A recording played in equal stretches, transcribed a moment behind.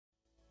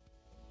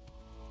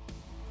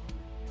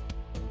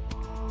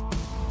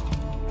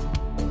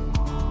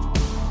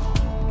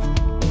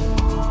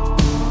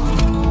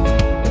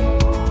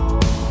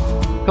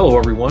Hello,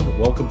 everyone.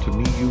 Welcome to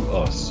Me, You,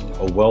 Us,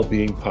 a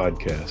well-being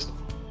podcast.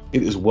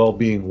 It is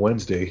Well-Being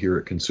Wednesday here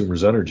at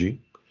Consumers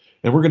Energy,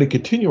 and we're going to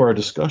continue our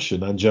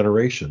discussion on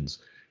generations.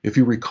 If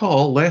you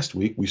recall, last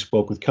week we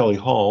spoke with Kelly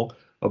Hall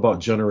about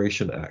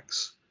Generation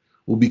X.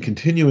 We'll be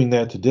continuing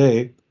that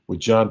today with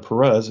John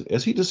Perez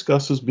as he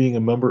discusses being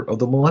a member of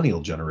the millennial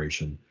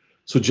generation.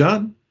 So,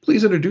 John,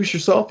 please introduce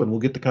yourself and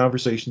we'll get the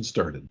conversation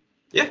started.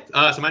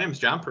 So my name is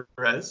John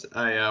Perez.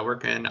 I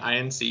work in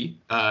INC,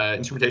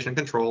 Instrumentation and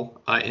Control,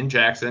 in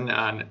Jackson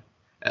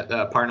at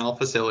the Parnell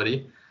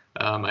facility.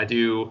 I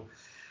do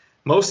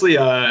mostly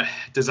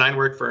design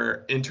work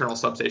for internal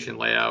substation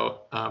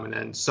layout, and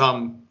then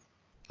some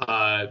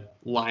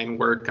line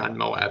work on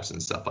MOABs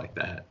and stuff like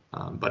that.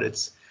 But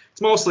it's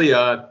mostly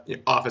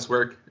office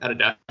work at a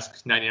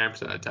desk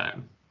 99% of the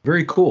time.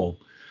 Very cool.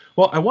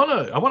 Well, I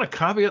want to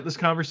caveat this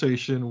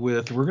conversation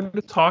with we're going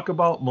to talk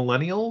about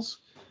millennials.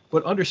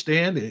 But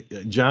understand,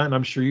 John,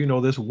 I'm sure you know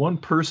this, one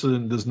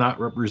person does not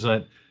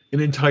represent an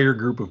entire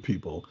group of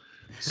people.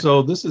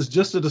 So this is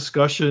just a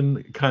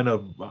discussion, kind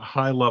of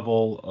high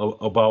level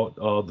about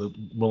the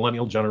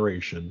millennial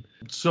generation.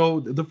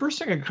 So the first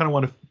thing I kind of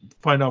want to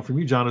find out from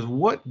you, John, is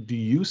what do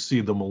you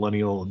see the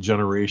millennial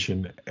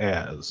generation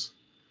as?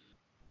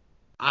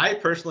 I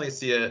personally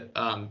see it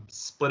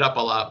split up a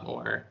lot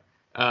more,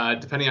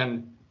 depending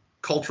on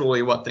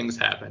culturally what things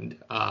happened.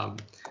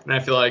 And I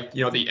feel like,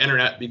 the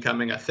internet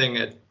becoming a thing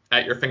at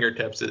your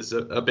fingertips is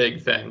a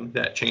big thing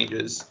that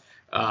changes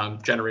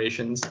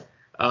generations.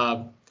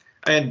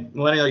 And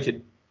millennial, you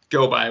could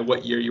go by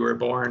what year you were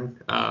born,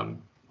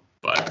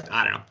 but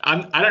I don't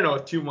know. I don't know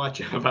too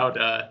much about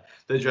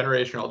the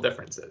generational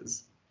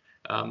differences.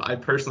 I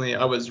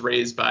was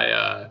raised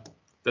by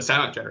the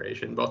silent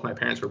generation. Both my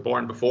parents were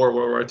born before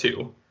World War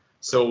II,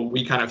 so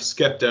we kind of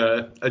skipped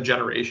a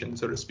generation,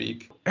 so to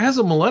speak. As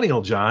a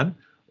millennial, John,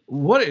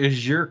 what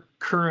is your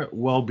current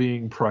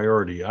well-being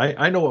priority?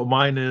 I know what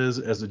mine is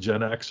as a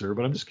Gen Xer,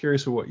 but I'm just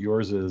curious what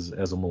yours is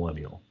as a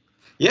millennial.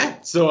 Yeah,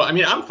 so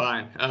I'm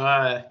fine.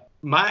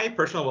 My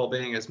personal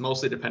well-being is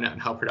mostly dependent on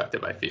how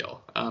productive I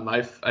feel.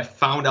 I've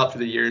found out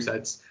through the years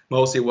that's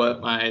mostly what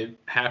my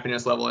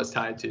happiness level is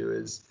tied to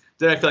is,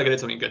 did I feel like I did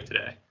something good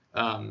today?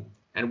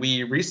 And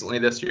we recently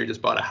this year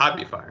just bought a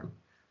hobby farm.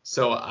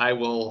 So I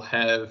will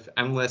have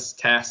endless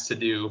tasks to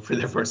do for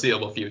the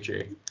foreseeable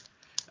future.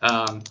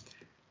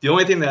 The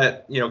only thing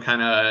that,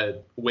 kind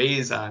of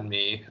weighs on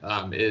me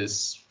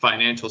is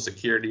financial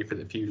security for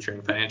the future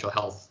and financial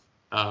health.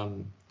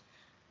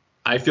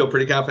 I feel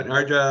pretty confident in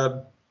our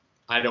job.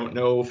 I don't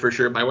know for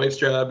sure my wife's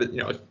job,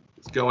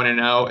 it's going in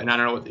and out, and I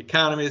don't know what the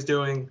economy is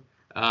doing.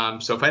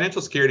 So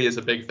financial security is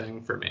a big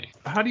thing for me.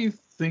 How do you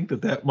think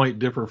that might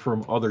differ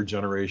from other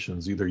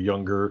generations, either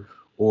younger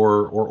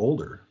or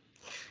older?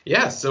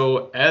 Yeah,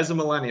 so as a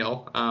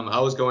millennial, I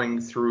was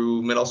going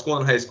through middle school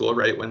and high school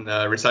right when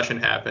the recession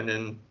happened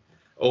in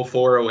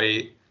 04,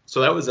 08. So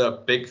that was a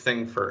big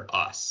thing for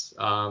us.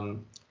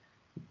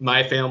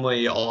 My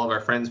family, all of our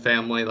friends'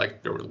 family,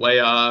 like there were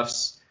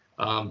layoffs,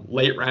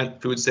 late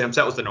rent, food stamps.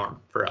 That was the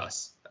norm for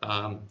us.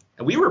 And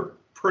we were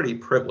pretty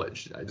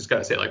privileged. I just got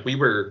to say, we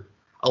were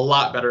a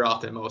lot better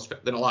off than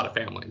a lot of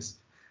families.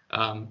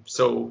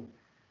 So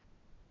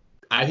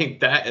I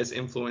think that has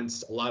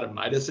influenced a lot of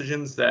my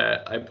decisions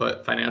that I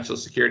put financial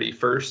security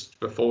first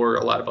before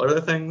a lot of other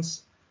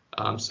things.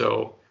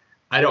 So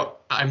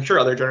I'm sure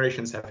other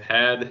generations have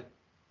had,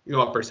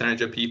 a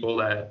percentage of people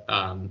that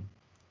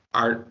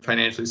aren't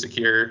financially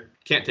secure,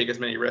 can't take as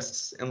many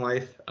risks in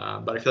life.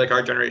 But I feel like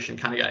our generation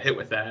kind of got hit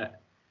with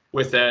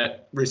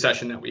that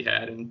recession that we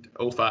had in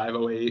 05,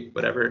 08,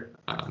 whatever.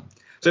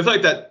 So I feel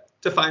like that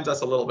defines us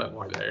a little bit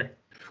more there.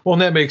 Well,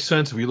 and that makes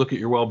sense. If you look at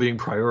your well-being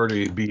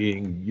priority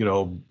being,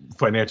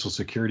 financial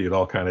security, it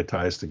all kind of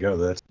ties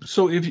together.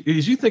 So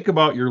as you think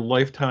about your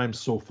lifetime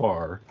so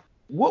far,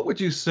 what would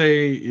you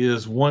say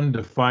is one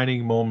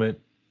defining moment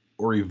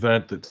or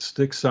event that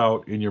sticks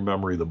out in your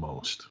memory the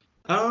most?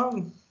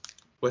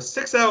 What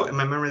sticks out in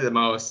my memory the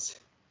most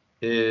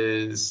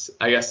is,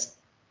 I guess,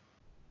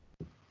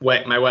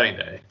 my wedding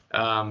day.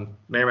 Married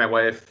my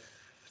wife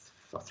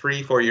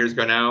 3-4 years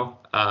ago now.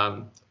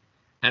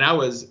 And I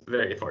was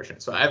very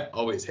fortunate. So I've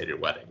always hated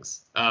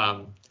weddings.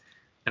 And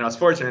I was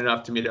fortunate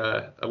enough to meet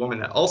a woman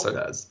that also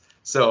does.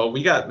 So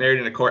we got married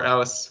in a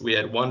courthouse. We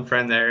had one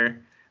friend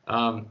there.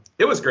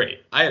 It was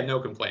great. I had no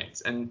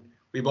complaints. And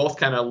we both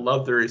kind of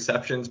love the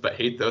receptions, but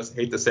hate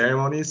the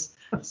ceremonies.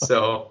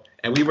 So,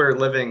 and we were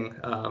living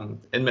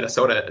in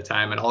Minnesota at the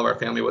time, and all of our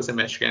family was in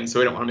Michigan. So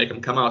we didn't want to make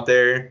them come out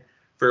there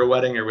for a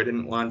wedding, or we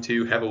didn't want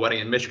to have a wedding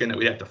in Michigan that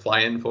we'd have to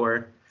fly in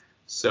for.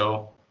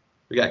 So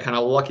we got kind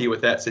of lucky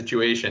with that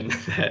situation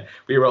that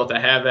we were able to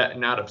have that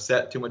and not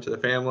upset too much of the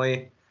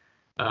family.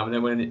 And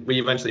then when we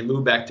eventually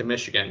moved back to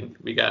Michigan,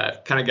 we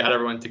got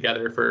everyone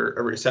together for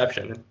a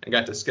reception and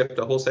got to skip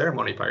the whole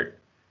ceremony part.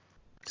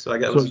 So I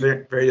was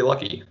very, very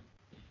lucky.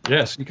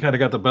 Yes, you kind of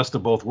got the best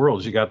of both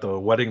worlds. You got the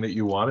wedding that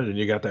you wanted, and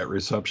you got that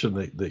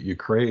reception that you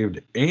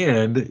craved.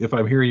 And if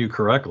I'm hearing you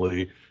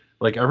correctly,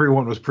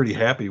 everyone was pretty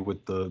happy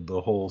with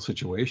the whole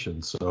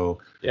situation. So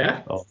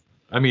yeah,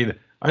 I mean,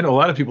 I know a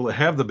lot of people that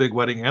have the big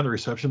wedding and the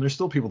reception. There's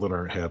still people that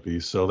aren't happy.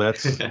 So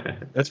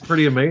that's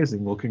pretty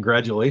amazing. Well,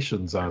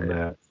 congratulations on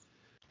that.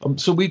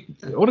 So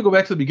I want to go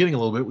back to the beginning a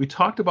little bit. We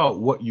talked about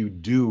what you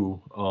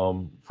do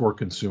for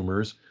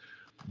consumers,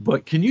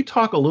 but can you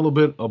talk a little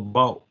bit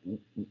about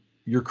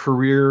your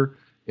career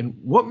and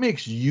what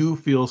makes you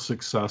feel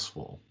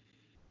successful?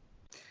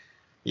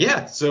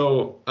 Yeah,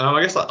 so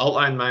I guess I'll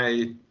outline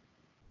my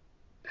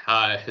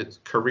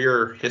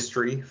career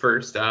history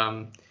first.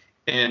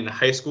 In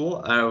high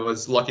school, I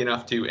was lucky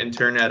enough to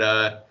intern at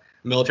a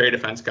military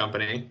defense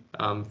company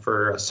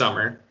for a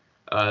summer.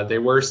 They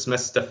were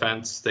Smiths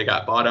Defense. They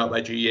got bought out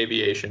by GE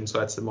Aviation, so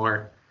that's the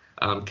more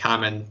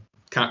common,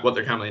 what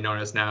they're commonly known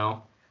as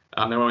now.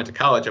 Then when I went to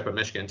college up at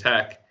Michigan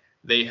Tech,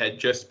 they had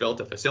just built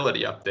a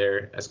facility up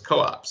there as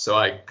co-op. So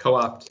I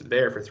co-opted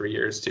there for 3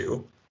 years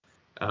too.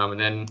 And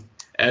then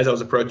as I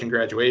was approaching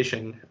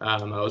graduation, I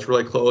was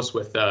really close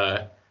with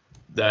the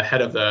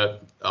head of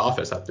the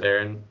office up there,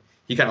 and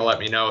he kind of let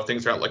me know if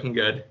things aren't looking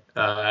good.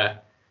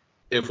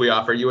 If we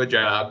offer you a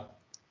job,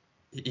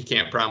 he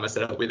can't promise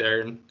that I'll be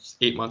there in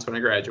 8 months when I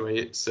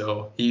graduate.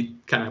 So he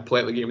kind of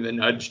politely gave me the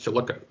nudge to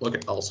look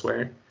at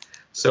elsewhere.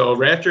 So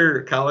right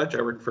after college,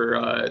 I worked for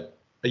a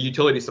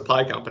utility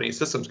supply company,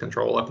 Systems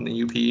Control, up in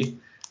the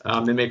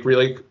UP. They make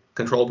relay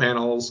control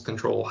panels,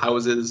 control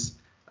houses,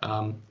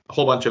 a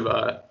whole bunch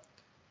of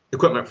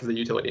equipment for the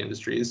utility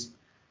industries.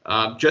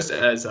 Just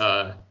as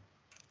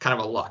kind of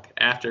a luck.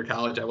 After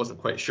college, I wasn't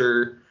quite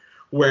sure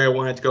where I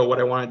wanted to go, what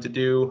I wanted to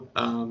do,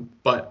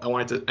 but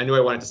I knew I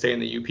wanted to stay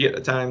in the UP at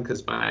the time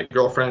because my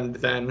girlfriend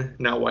then,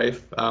 now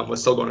wife, was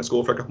still going to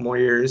school for a couple more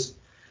years,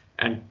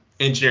 and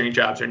engineering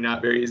jobs are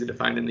not very easy to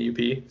find in the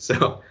UP.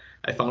 So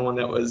I found one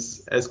that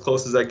was as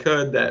close as I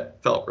could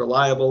that felt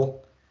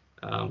reliable.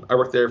 I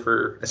worked there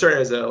I started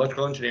as an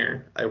electrical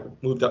engineer. I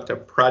moved up to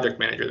project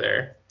manager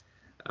there,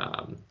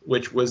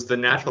 which was the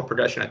natural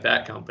progression at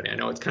that company. I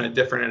know it's kind of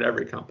different at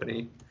every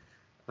company.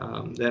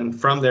 Then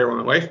from there, when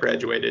my wife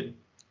graduated,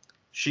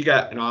 she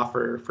got an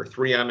offer for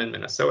 3M in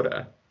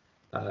Minnesota.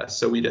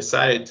 So we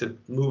decided to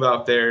move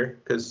out there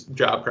because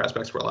job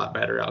prospects were a lot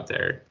better out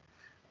there.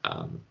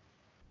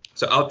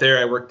 So out there,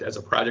 I worked as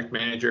a project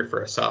manager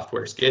for a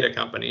software SCADA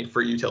company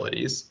for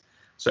utilities.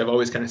 So I've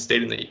always kind of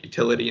stayed in the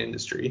utility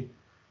industry.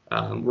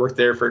 Worked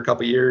there for a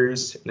couple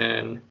years, and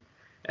then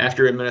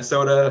after in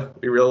Minnesota,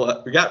 we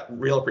got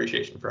real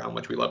appreciation for how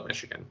much we love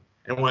Michigan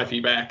and wanted to be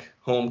back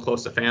home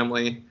close to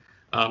family.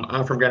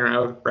 I'm from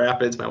Grand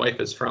Rapids. My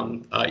wife is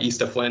from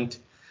east of Flint.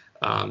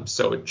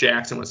 So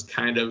Jackson was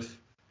kind of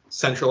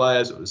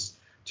centralized. It was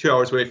 2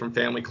 hours away from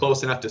family,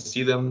 close enough to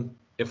see them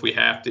if we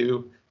have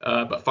to,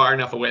 but far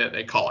enough away that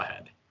they call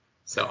ahead.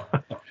 So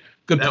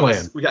good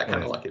plan. We got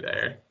kind of lucky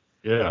there.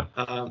 Yeah.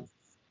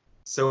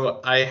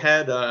 So I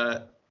had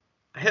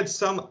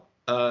some.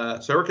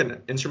 So I work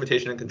in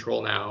instrumentation and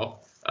control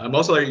now.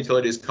 Most other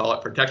utilities call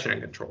it protection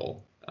and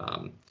control.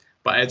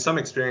 But I had some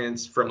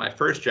experience from my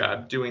first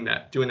job doing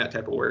that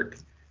type of work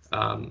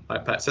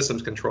at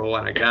Systems Control,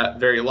 and I got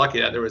very lucky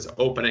that there was an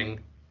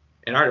opening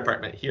in our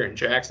department here in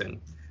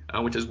Jackson,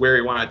 which is where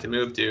we wanted to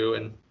move to.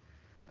 And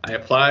I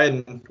applied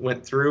and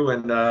went through,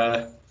 and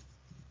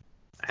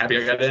happy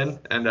I got in,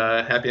 and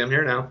happy I'm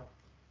here now.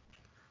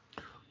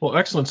 Well,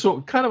 excellent.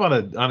 So, kind of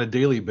on a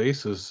daily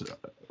basis,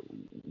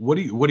 what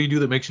do you do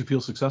that makes you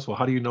feel successful?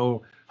 How do you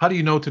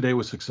know today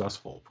was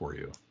successful for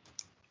you?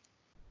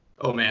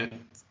 Oh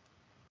man,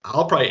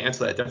 I'll probably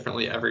answer that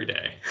differently every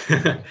day.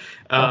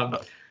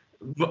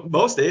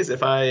 Most days,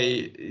 if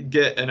I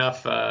get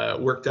enough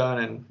work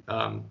done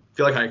and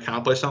feel like I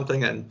accomplished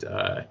something and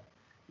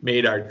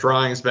made our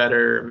drawings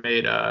better,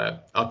 made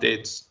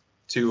updates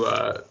to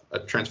a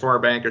transformer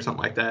bank or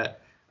something like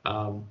that,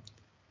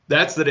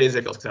 that's the days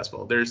I feel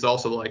successful. There's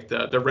also like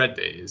the red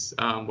days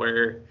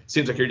where it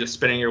seems like you're just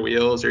spinning your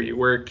wheels, or you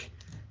work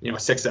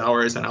 6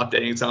 hours on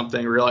updating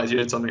something, realize you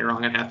did something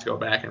wrong and have to go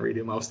back and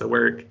redo most of the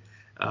work.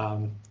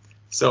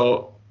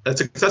 So a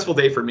successful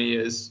day for me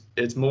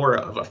it's more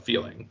of a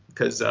feeling,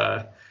 because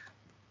a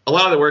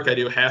lot of the work I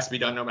do has to be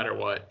done no matter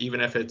what, even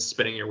if it's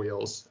spinning your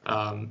wheels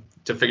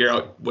to figure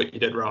out what you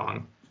did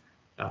wrong.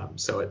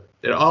 So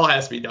it all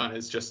has to be done.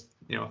 It's just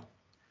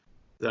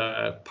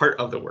the part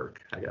of the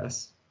work, I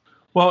guess.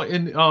 Well,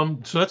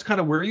 and so that's kind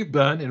of where you've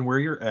been and where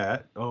you're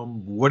at.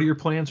 What are your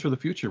plans for the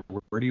future?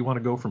 Where do you want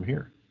to go from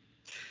here?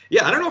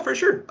 Yeah, I don't know for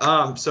sure.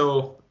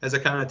 So as I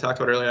kind of talked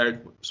about earlier, I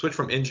switched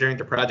from engineering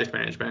to project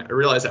management. I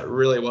realized that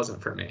really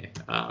wasn't for me.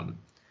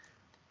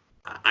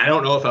 I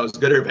don't know if I was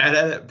good or bad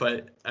at it,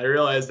 but I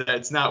realized that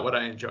it's not what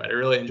I enjoy. I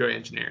really enjoy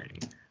engineering.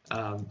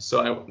 So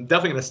I'm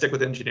definitely going to stick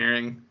with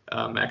engineering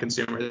at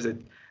Consumers.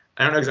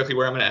 I don't know exactly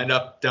where I'm going to end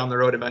up down the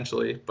road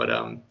eventually, but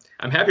I'm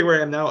happy where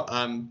I am now.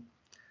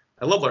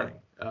 I love learning,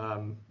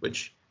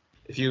 which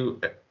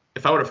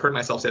if I would have heard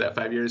myself say that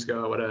 5 years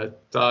ago, I would have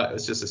thought it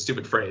was just a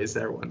stupid phrase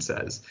that everyone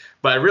says.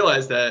 But I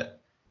realized that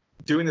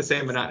doing the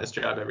same monotonous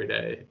job every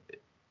day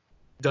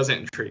doesn't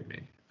intrigue me.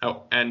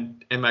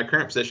 And in my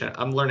current position,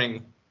 I'm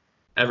learning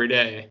every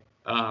day,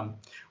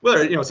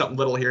 whether something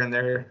little here and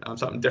there,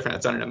 something different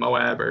that's done in a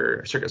Moab or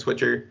a circuit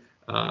switcher.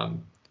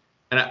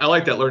 And I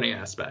like that learning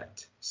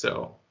aspect.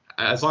 So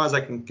as long as I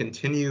can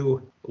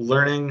continue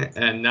learning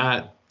and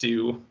not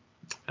do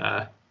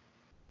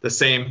the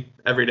same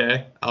every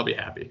day, I'll be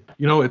happy.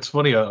 It's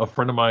funny. A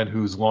friend of mine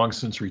who's long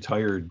since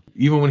retired,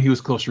 even when he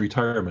was close to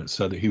retirement,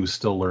 said that he was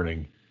still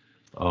learning.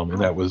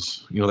 And that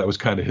was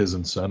kind of his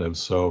incentive.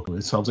 So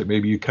it sounds like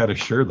maybe you kind of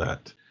share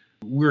that.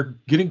 We're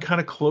getting kind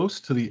of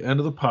close to the end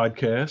of the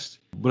podcast,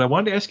 but I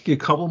wanted to ask you a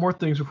couple more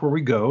things before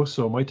we go,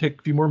 so it might take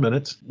a few more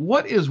minutes.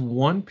 What is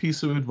one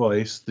piece of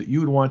advice that you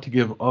would want to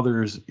give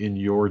others in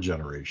your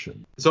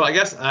generation? So I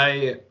guess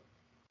I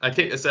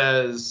take this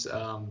as,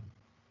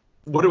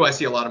 what do I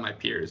see a lot of my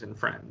peers and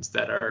friends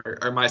that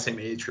are my same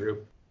age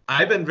group?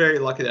 I've been very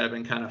lucky that I've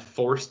been kind of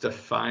forced to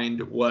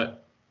find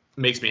what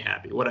makes me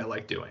happy, what I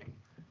like doing.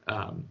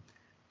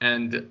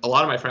 And a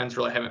lot of my friends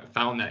really haven't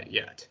found that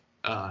yet.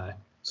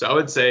 So I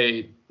would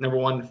say, number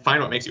one, find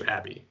what makes you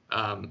happy.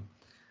 And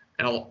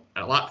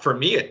a lot for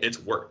me, it's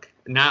work,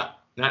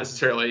 not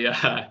necessarily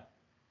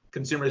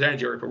consumer's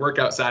energy work, but work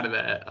outside of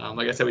that.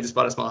 Like I said, we just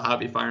bought a small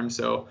hobby farm,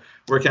 so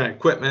working on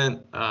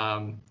equipment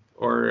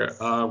or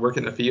work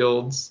in the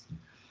fields.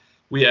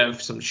 We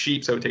have some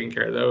sheep, so taking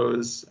care of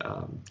those.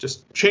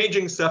 Just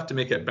changing stuff to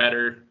make it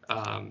better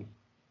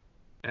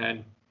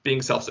and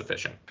being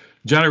self-sufficient.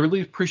 John, I really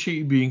appreciate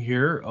you being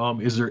here.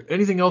 Is there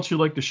anything else you'd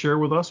like to share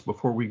with us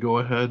before we go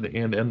ahead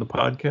and end the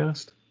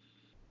podcast?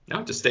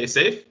 No, just stay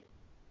safe.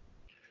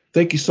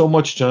 Thank you so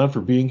much, John,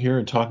 for being here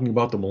and talking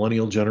about the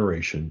millennial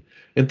generation.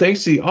 And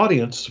thanks to the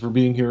audience for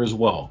being here as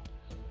well.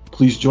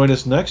 Please join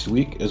us next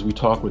week as we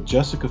talk with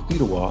Jessica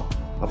Fedewa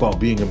about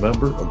being a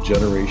member of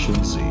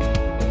Generation Z.